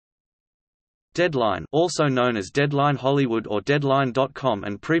Deadline, also known as Deadline Hollywood or Deadline.com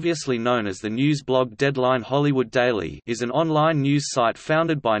and previously known as the news blog Deadline Hollywood Daily, is an online news site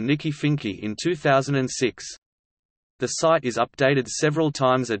founded by Nikki Finke in 2006. The site is updated several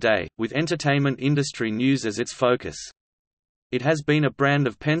times a day, with entertainment industry news as its focus. It has been a brand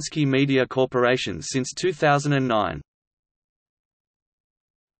of Penske Media Corporation since 2009.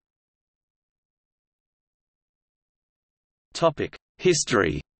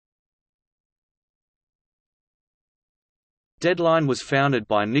 History. Deadline was founded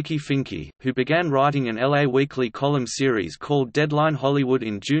by Nikki Finke, who began writing an LA weekly column series called Deadline Hollywood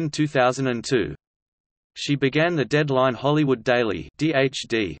in June 2002. She began the Deadline Hollywood Daily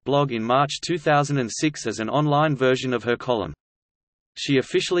 (DHD) blog in March 2006 as an online version of her column. She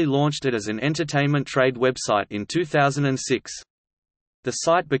officially launched it as an entertainment trade website in 2006. The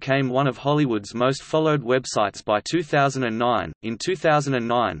site became one of Hollywood's most followed websites by 2009. In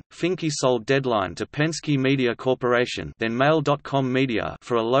 2009, Finke sold Deadline to Penske Media Corporation, then Mail.com Media,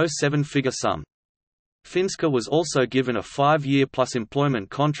 for a low seven-figure sum. Finke was also given a 5-year-plus employment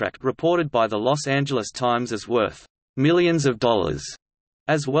contract reported by the Los Angeles Times as worth millions of dollars,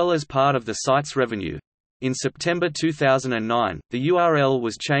 as well as part of the site's revenue. In September 2009, the URL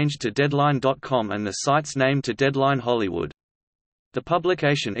was changed to Deadline.com and the site's name to Deadline Hollywood. The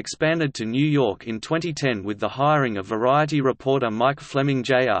publication expanded to New York in 2010 with the hiring of Variety reporter Mike Fleming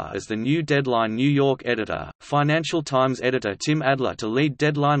Jr. as the new Deadline New York editor, Financial Times editor Tim Adler to lead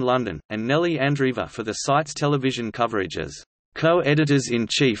Deadline London, and Nellie Andreeva for the site's television coverage as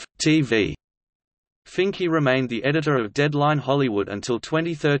co-editors-in-chief, TV. Finke remained the editor of Deadline Hollywood until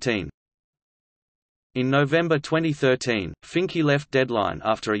 2013. In November 2013, Finke left Deadline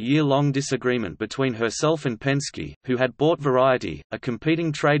after a year-long disagreement between herself and Penske, who had bought Variety, a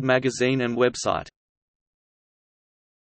competing trade magazine and website.